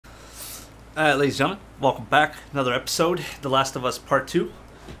Ladies and gentlemen, welcome back. Another episode, The Last of Us Part 2.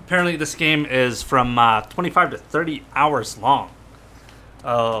 Apparently this game is from 25 to 30 hours long.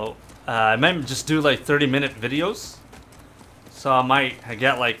 I might just do like 30-minute videos. So I might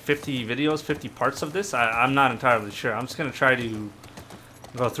get like 50 videos, 50 parts of this. I'm not entirely sure. I'm just going to try to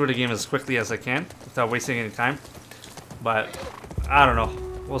go through the game as quickly as I can without wasting any time. But I don't know.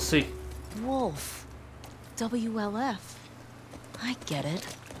 We'll see. Wolf. WLF. I get it.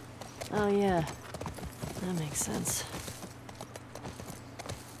 Oh yeah, that makes sense.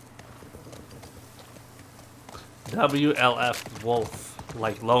 WLF Wolf,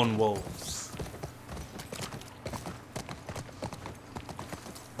 like lone wolves.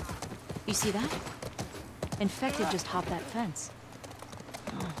 You see that? Infected just hopped that fence.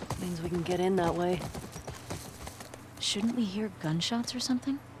 Oh, means we can get in that way. Shouldn't we hear gunshots or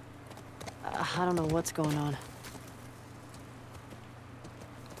something? I don't know what's going on.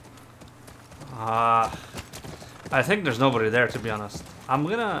 I think there's nobody there, to be honest. I'm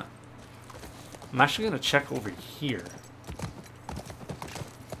actually gonna check over here.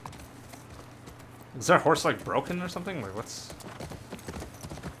 Is our horse like broken or something? Like what's?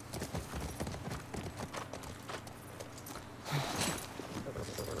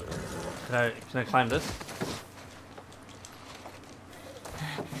 Can I climb this?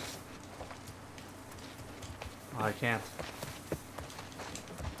 Oh, I can't.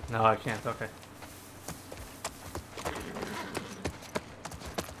 No, I can't. Okay.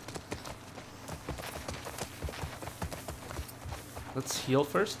 Let's heal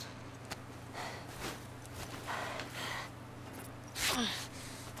first.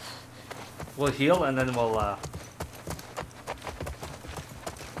 We'll heal and then we'll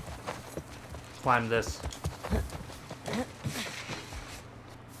climb this.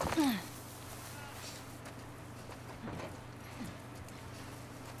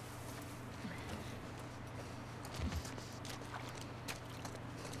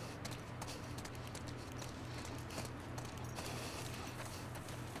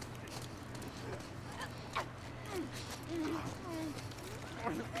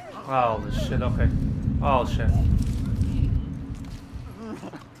 Oh, this shit, okay. Oh, shit.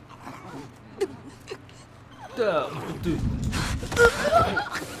 Dude.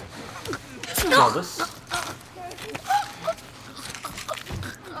 Oh, this.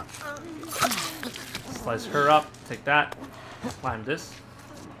 Slice her up, take that. Climb this.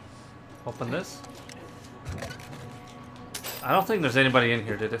 Open this. I don't think there's anybody in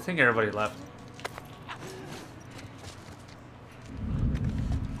here, dude. I think everybody left.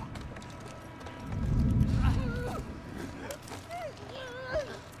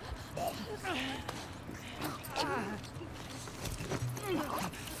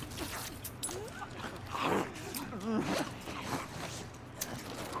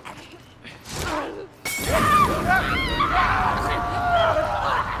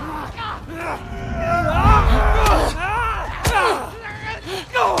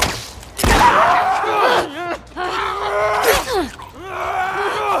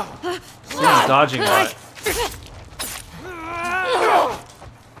 Dodging that.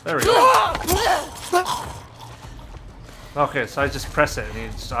 There we go. Okay, so I just press it and he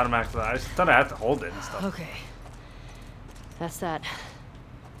just automatically. I just thought I had to hold it and stuff. Okay. That's that.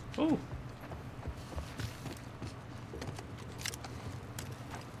 Ooh.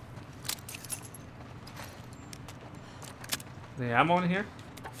 The ammo in here?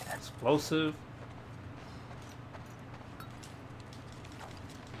 Explosive.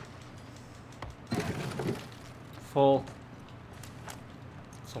 Full.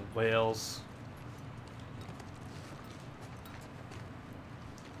 Some whales.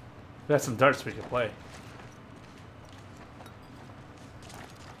 We got some darts we could play.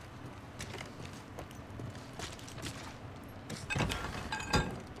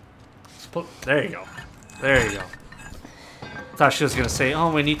 There you go. There you go. Thought she was gonna say,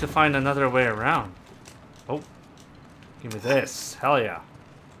 "Oh, we need to find another way around." Oh, give me this. Hell yeah.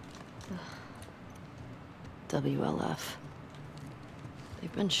 WLF.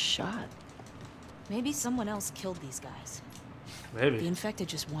 They've been shot. Maybe someone else killed these guys. Maybe. The infected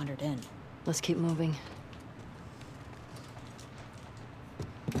just wandered in. Let's keep moving.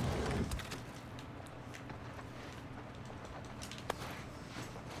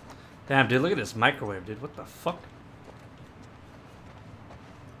 Damn, dude, look at this microwave, dude. What the fuck?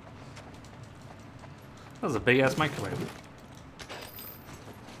 That was a big ass microwave.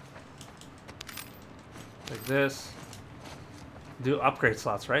 Like this. Do upgrade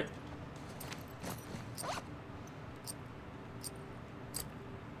slots, right?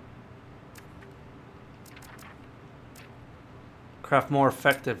 Craft more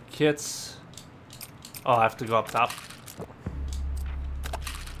effective kits. Oh, I have to go up top.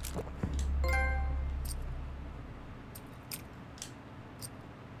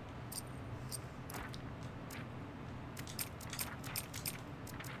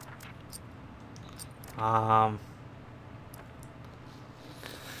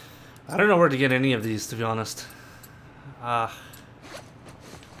 I don't know where to get any of these, to be honest. No,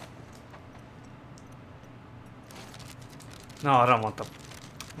 I don't want the. I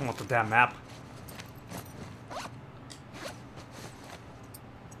don't want the damn map.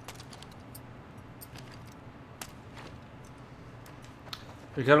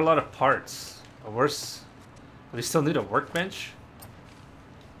 We got a lot of parts. But worse, we still need a workbench.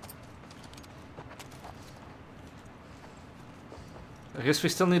 I guess we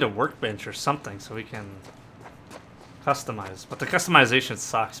still need a workbench or something so we can customize. But the customization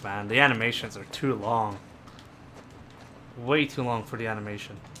sucks, man. The animations are too long. Way too long for the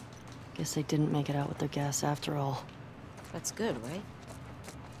animation. Guess they didn't make it out with their gas after all. That's good, right?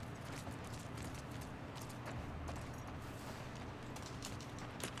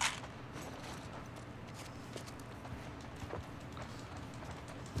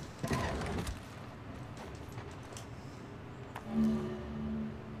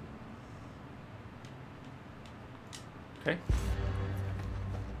 Okay.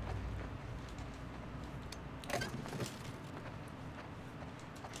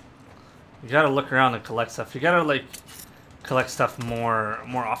 You gotta look around and collect stuff. You gotta like collect stuff more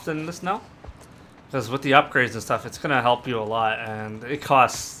often in this now, because with the upgrades and stuff, it's gonna help you a lot, and it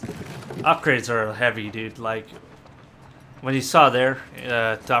costs. Upgrades are heavy, dude. Like when you saw there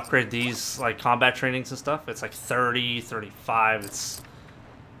to upgrade these like combat trainings and stuff, it's like 30, 35. It's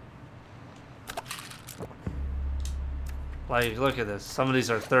like, look at this. Some of these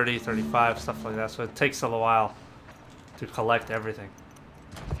are 30, 35, stuff like that. So it takes a little while to collect everything.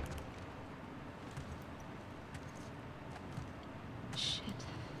 Shit.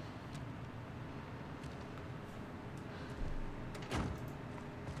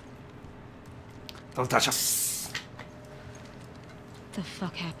 Don't touch us. What the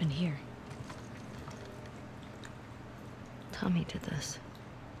fuck happened here? Tommy did this.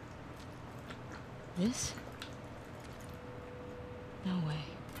 This? No way.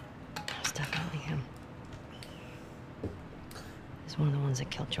 It's definitely him. He's one of the ones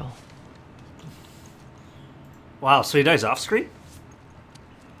that killed Joel. Wow, so he dies off screen?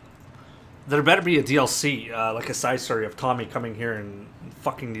 There better be a DLC, like a side story of Tommy coming here and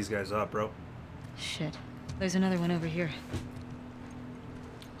fucking these guys up, bro. Shit. There's another one over here.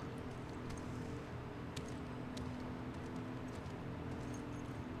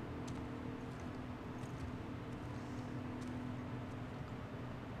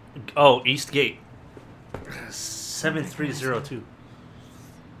 Oh, East Gate. 7302.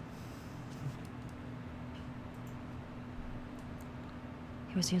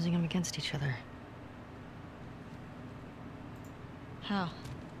 He was using them against each other. How?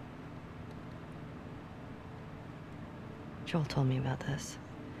 Joel told me about this.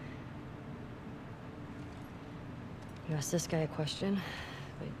 You ask this guy a question,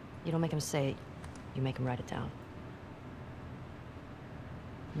 but you don't make him say it. You make him write it down.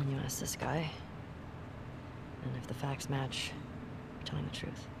 And then you ask this guy, and if the facts match, you're telling the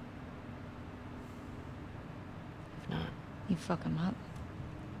truth. If not, You fuck him up?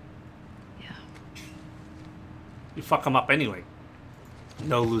 yeah. You fuck them up anyway.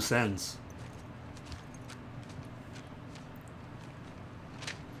 No loose ends.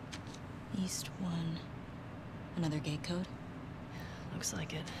 East 1. Another gate code? Looks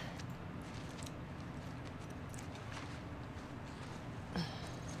like it.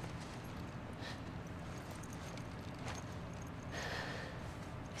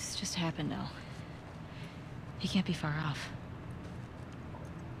 This just happened now. He can't be far off.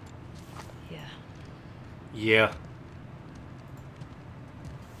 Yeah. Yeah.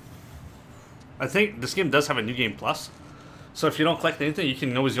 I think this game does have a new game plus. So if you don't collect anything, you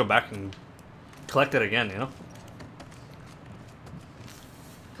can always go back and collect it again, you know?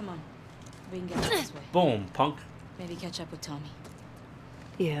 Come on. We can get out this way. Boom, punk. Maybe catch up with Tommy.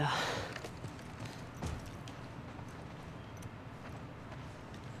 Yeah.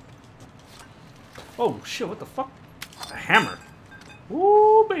 Oh shit, what the fuck? A hammer.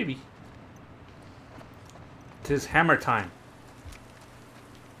 Woo, baby. 'Tis hammer time.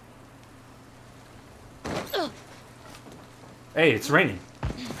 Hey, it's raining.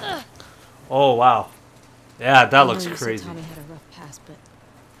 Oh wow. Yeah, that looks You said crazy. Tommy had a rough past, but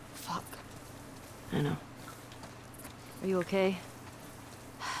fuck. I know. Are you okay?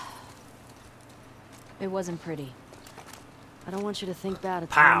 It wasn't pretty. I don't want you to think bad of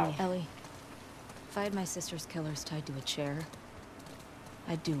Pow. Tommy. Ellie, If I had my sister's killers tied to a chair,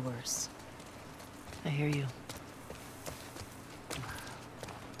 I'd do worse. I hear you.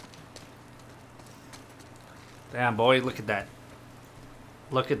 Damn, boy, look at that.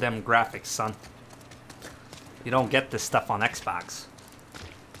 Look at them graphics, son. You don't get this stuff on Xbox.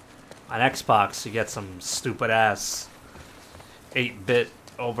 On Xbox, you get some stupid-ass 8-bit,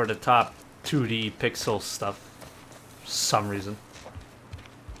 over-the-top 2D pixel stuff. For some reason.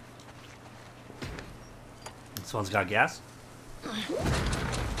 This one's got gas.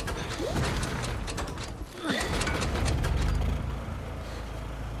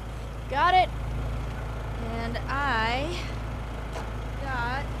 Got it. And I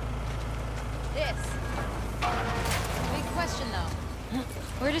got this. Big question though.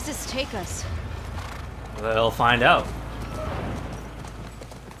 Where does this take us? We'll find out.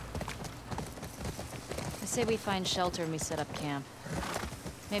 I say we find shelter and we set up camp.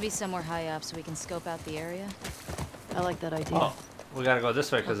 Maybe somewhere high up so we can scope out the area. I like that idea. Oh, we gotta go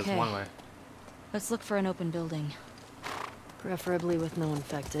this way because Okay. it's one way. Let's look for an open building. Preferably with no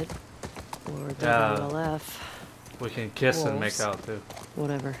infected. Or Yeah. WLF. We can kiss and make Wolves. out too.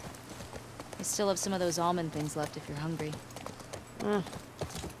 Whatever. I still have some of those almond things left if you're hungry.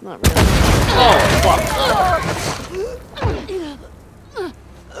 Not really.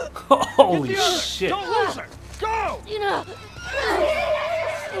 Holy shit. Don't lose her! Go!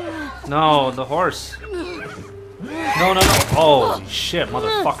 No, the horse. No, no, no. Holy shit,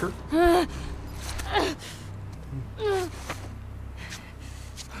 motherfucker.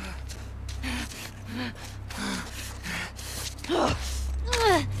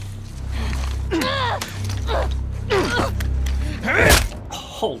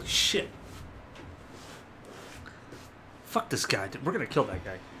 Holy shit. Fuck this guy. We're gonna kill that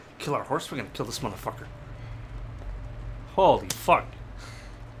guy. Kill our horse, we're gonna kill this motherfucker. Holy fuck.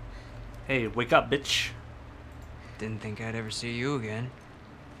 Hey, wake up, bitch. Didn't think I'd ever see you again.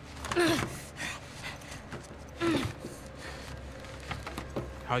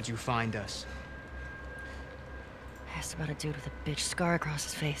 How'd you find us? I asked about a dude with a bitch scar across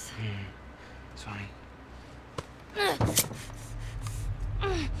his face. It's funny.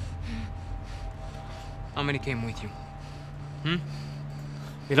 How many came with you?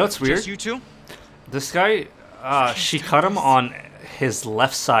 You know what's weird? Just you two? This guy, she cut him on his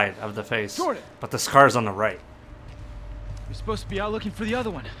left side of the face, Jordan! but the scar's on the right. You're supposed to be out looking for the other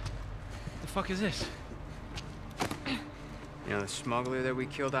one. The fuck is this? You know the smuggler that we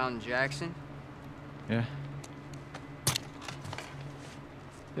killed out in Jackson? Yeah.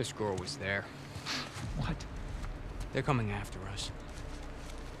 This girl was there. What? They're coming after us.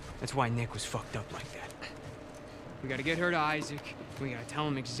 That's why Nick was fucked up like that. We gotta get her to Isaac. We gotta tell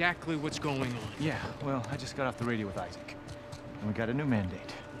him exactly what's going on. Yeah, well, I just got off the radio with Isaac. And we got a new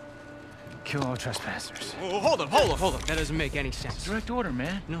mandate. Kill all trespassers. Oh, hold up. That doesn't make any sense. Direct order,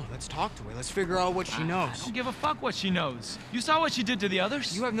 man. No, let's talk to her. Let's figure out what she I knows. don't give a fuck what she knows. You saw what she did to the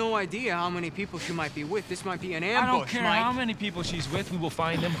others? You have no idea how many people she might be with. This might be an I ambush, don't care Mike. how many people she's with. We will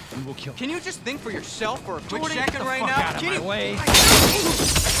find them. We will kill them. Can you just think for yourself for a quick Jordan, get second the right fuck now? out of Can my you- way.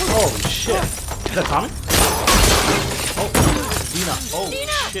 Holy shit. Is that Tommy? Oh, Dina. Oh,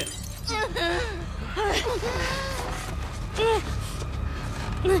 shit.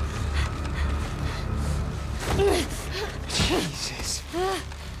 Jesus.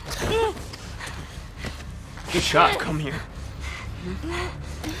 Good shot. Come here.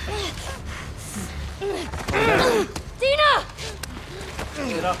 Dina!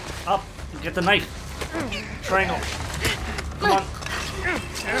 Get up. Up. Get the knife. Triangle. Come on.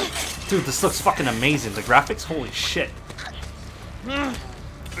 Dude, this looks fucking amazing. The graphics, holy shit.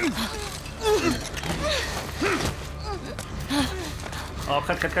 Oh,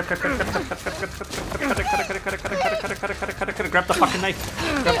 cut. Grab the fucking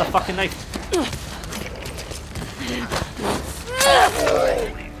knife. Grab the fucking knife.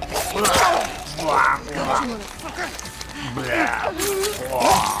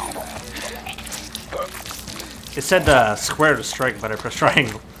 It said square to strike, but I pressed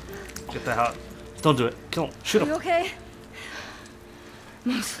triangle. Get the hell out. Don't do it. Kill him. Shoot You him. okay?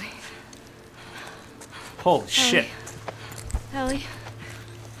 Mostly. Holy shit. Ellie,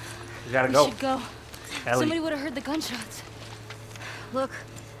 We gotta We go. should go. Ellie. Somebody would have heard the gunshots. look.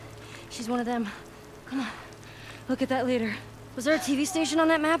 She's one of them. Come on. Look at that later. Was there a TV station on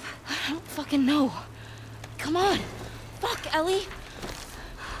that map? I don't fucking know. Come on. Fuck, Ellie.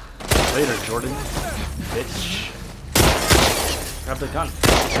 Later, Jordan. Bitch. Grab the gun.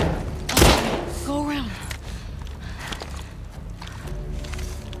 Go around.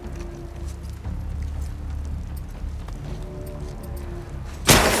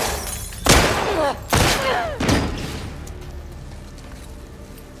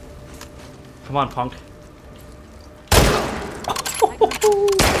 Come on, punk.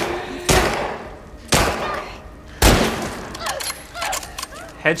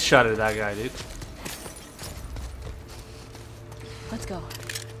 Headshotted that guy, dude. Let's go.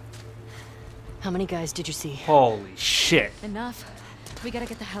 How many guys did you see? Holy shit. Enough. We gotta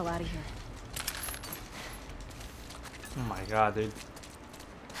get the hell out of here. Oh my god, dude.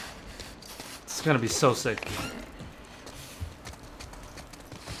 It's gonna be so sick.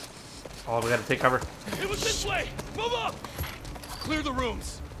 Oh, we gotta take cover. It was this way! Move up! Clear the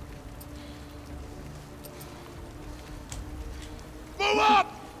rooms. Move up!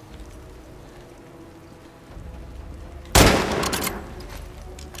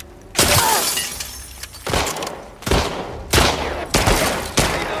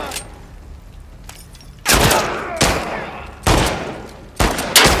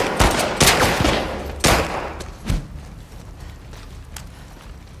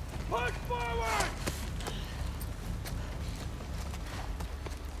 Push forward!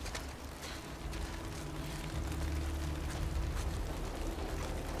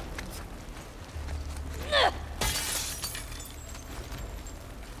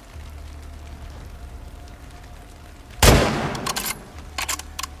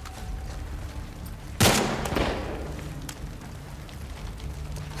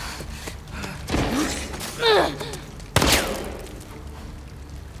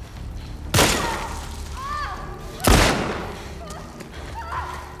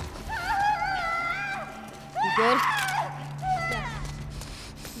 You good?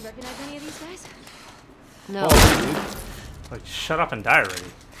 You recognize any of these guys? No. Oh, dude. Like, shut up and die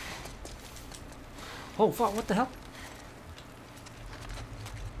already. Oh, fuck, what the hell?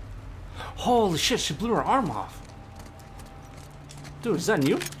 Holy shit, she blew her arm off. Dude, is that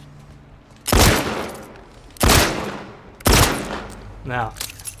new? Now.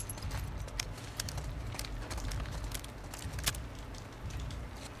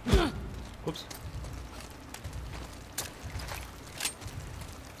 Whoops.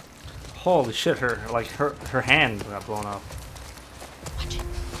 Holy shit, her hand got blown off. Watch it.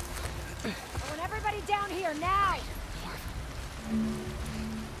 I want everybody down here now!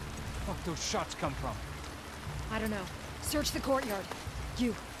 Fuck those shots come from? I don't know. Search the courtyard.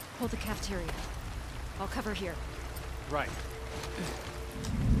 You, hold the cafeteria. I'll cover here. Right.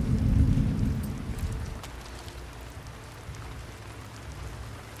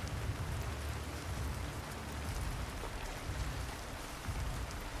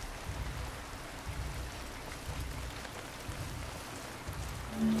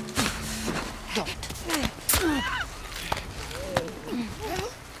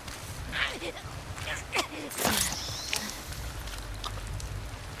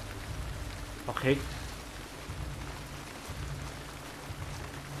 Okay.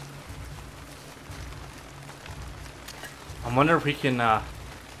 I wonder if we can,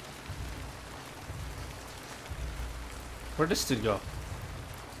 where'd this dude go?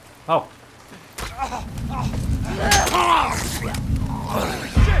 Oh.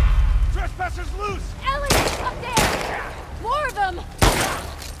 Shit! Trespassers loose! Ellie! Up there! More of them!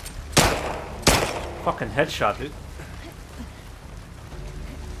 Fucking headshot, dude.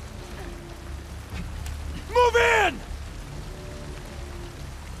 Move in!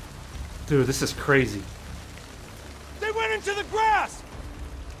 Dude, this is crazy. They went into the grass!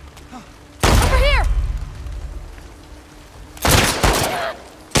 Over here!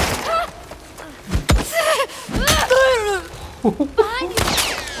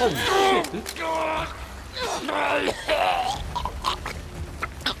 Holy shit, dude.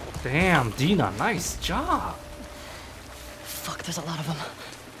 Damn, Dina, nice job. Fuck, there's a lot of them.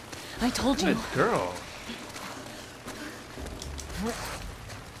 I told you. Good girl.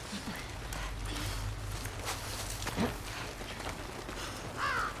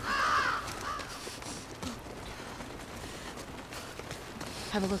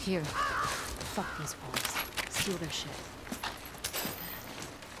 Have a look here. Fuck these wolves. Steal their shit.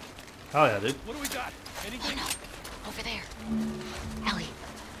 Oh yeah, dude. What do we got? Anything? Over there. Ellie,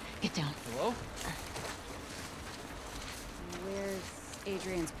 get down. Hello? Where's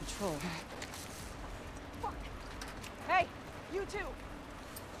Adrian's patrol? Hey, you two!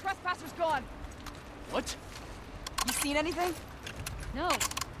 Trespassers gone! What? You seen anything? No.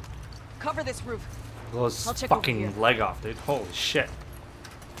 Cover this roof. I'll Blow his check over fucking here. leg off, dude. Holy shit.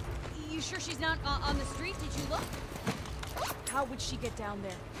 You sure she's not on the street? Did you look? How would she get down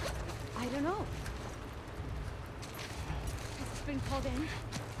there? I don't know. Has it been called in?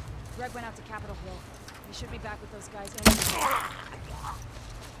 Greg went out to Capitol Hill. He should be back with those guys.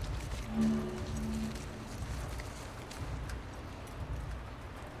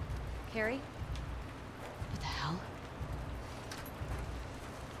 carry? What the hell?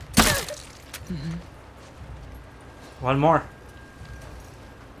 One more.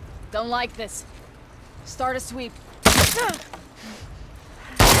 Don't like this. Start a sweep.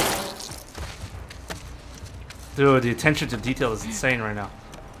 Dude, the attention to detail is insane right now.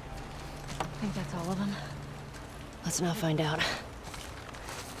 I think that's all of them. Let's now find out.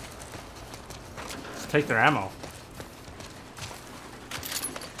 Let's take their ammo.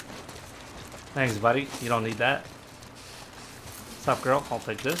 Thanks, buddy. You don't need that. What's up, girl? I'll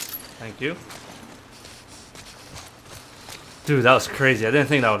take this. Thank you. Dude, that was crazy. I didn't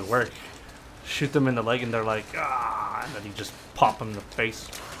think that would work. Shoot them in the leg and they're like, ah, and then you just pop them in the face.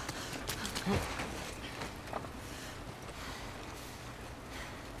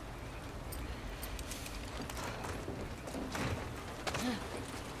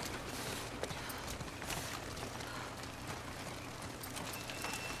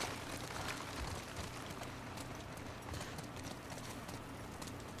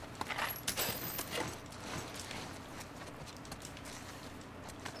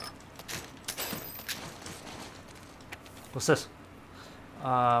 What's this?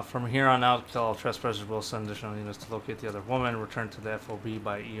 From here on out, all trespassers will send additional units to locate the other woman. Return to the FOB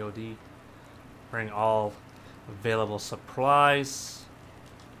by EOD. Bring all available supplies.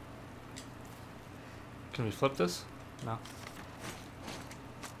 Can we flip this? No.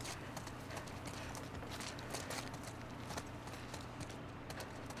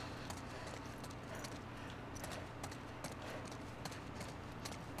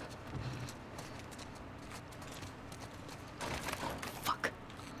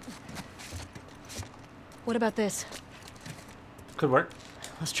 What about this? Could work.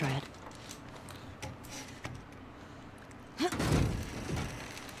 Let's try it.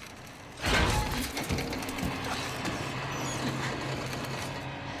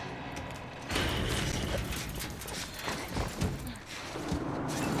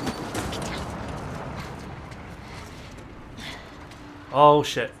 Oh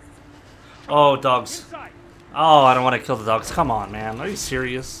shit. Oh, dogs. Oh, I don't want to kill the dogs. Come on, man. Are you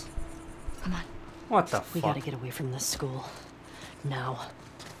serious? Come on. What the We fuck? gotta get away from this school. Now.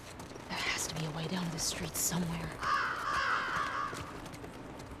 There has to be a way down to the street somewhere.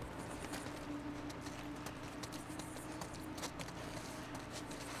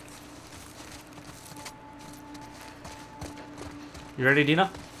 You ready, Dina?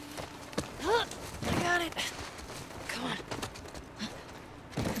 I got it. Come on.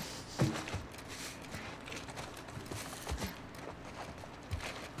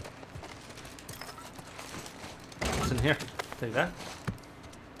 What's in here? Take that.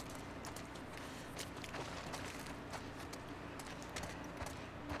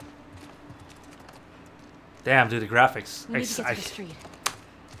 Damn, dude, the graphics. We need to get to the street.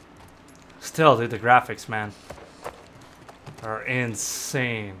 Still, dude, the graphics, man, are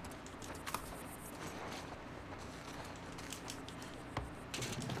insane.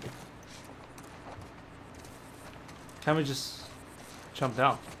 Can't we just jump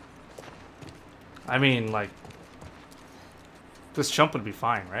down? I mean, like, this jump would be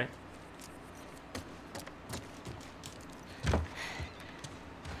fine, right? All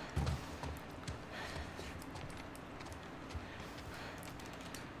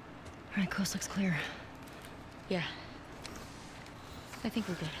right, coast looks clear. Yeah. I think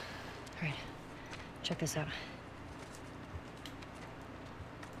we're good. All right, check this out.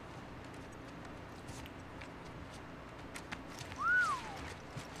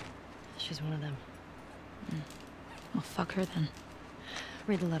 She's one of them. Well, fuck her then.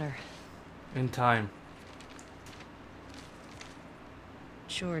 Read the letter. In time.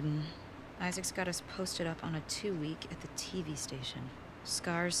 Jordan. Isaac's got us posted up on a 2-week at the TV station.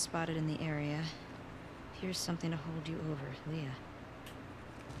 Scars spotted in the area. Here's something to hold you over, Leah.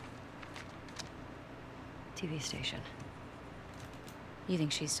 TV station. You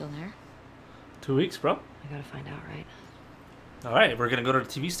think she's still there? 2 weeks, bro. I gotta find out, right? All right, we're gonna go to the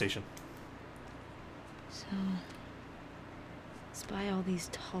TV station. So, spy all these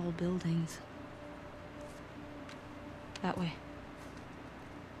tall buildings. That way.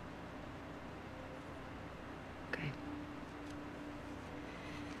 Okay.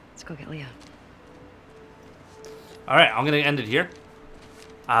 Let's go get Leah. All right, I'm gonna end it here.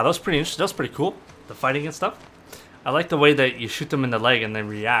 That was pretty interesting. That was pretty cool. The fighting and stuff. I like the way that you shoot them in the leg and they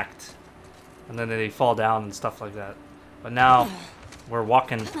react, and then they fall down and stuff like that. But now we're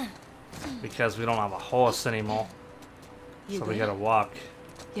walking because we don't have a horse anymore, so we gotta walk.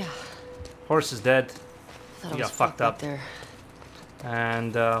 Yeah. Horse is dead. Thought He I got was fucked up. there.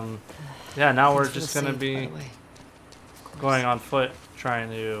 And yeah, now we're Thanks for just the gonna save, by be the way. Of course. going on foot, trying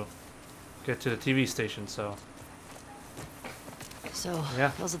to get to the TV station. So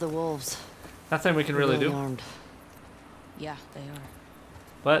Yeah, those are the wolves. nothing we can They're really do. armed. Yeah, they are.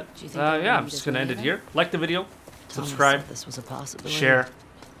 But Do you think they yeah, I'm need just to gonna end delay it here. Like the video, Thomas subscribe, said this was a possibility. share, Does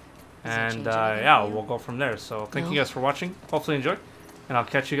that and change anything yeah, for you? we'll go from there. So thank you No. guys for watching. Hopefully you enjoyed, and I'll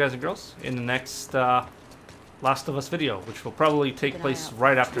catch you guys and girls in the next Last of Us video, which will probably take Keep an eye place out.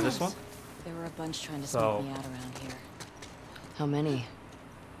 right after this one. There were a bunch trying to So- sneak me out around here. How many?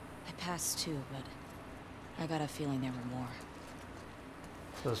 I passed 2, but I got a feeling there were more.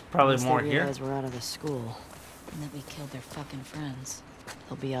 So there's probably Once more they here. realize we're out of the school, And that we killed their fucking friends.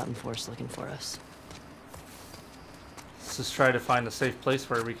 they'll be out in force looking for us. Let's just try to find a safe place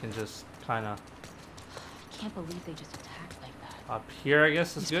where we can just kind of I can't believe they just attacked like that. up here. I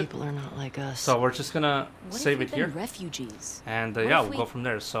guess is These good. people are not like us. So we're just gonna What save if it we've here, been refugees? and What yeah, if we'll we- go from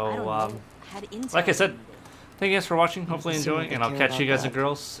there. I don't So know, had intel like I said, we needed? thank you guys for watching. Yes, Hopefully it seemed like enjoying, they and I'll care catch you about guys and that.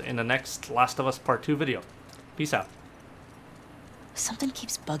 girls in the next Last of Us Part 2 video. Peace out. Something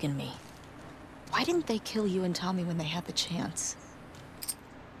keeps bugging me. Why didn't they kill you and Tommy when they had the chance?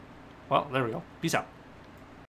 Well, there we go. Peace out.